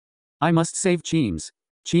I must save Cheems.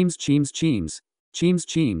 Cheems, Cheems, Cheems. Cheems,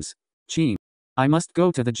 Cheems. Cheems. I must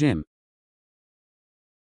go to the gym.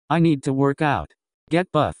 I need to work out.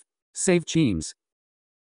 Get buff. Save Cheems.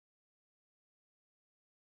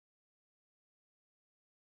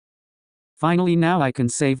 Finally now I can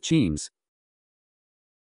save Cheems.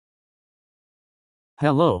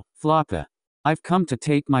 Hello, Floppa. I've come to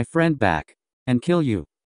take my friend back. And kill you.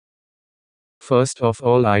 First of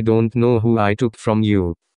all, I don't know who I took from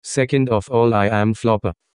you. Second of all, I am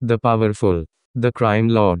Floppa, the powerful, the crime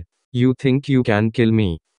lord. You think you can kill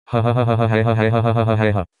me? Ha ha ha ha ha ha ha ha ha ha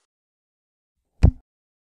ha ha.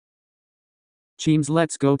 Cheems,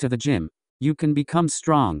 let's go to the gym. You can become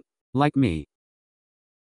strong. Like me.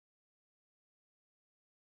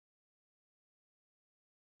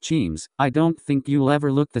 Cheems, I don't think you'll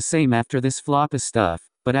ever look the same after this Floppa stuff,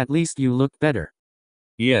 but at least you look better.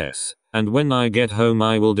 Yes, and when I get home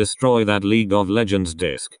I will destroy that League of Legends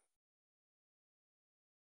disc.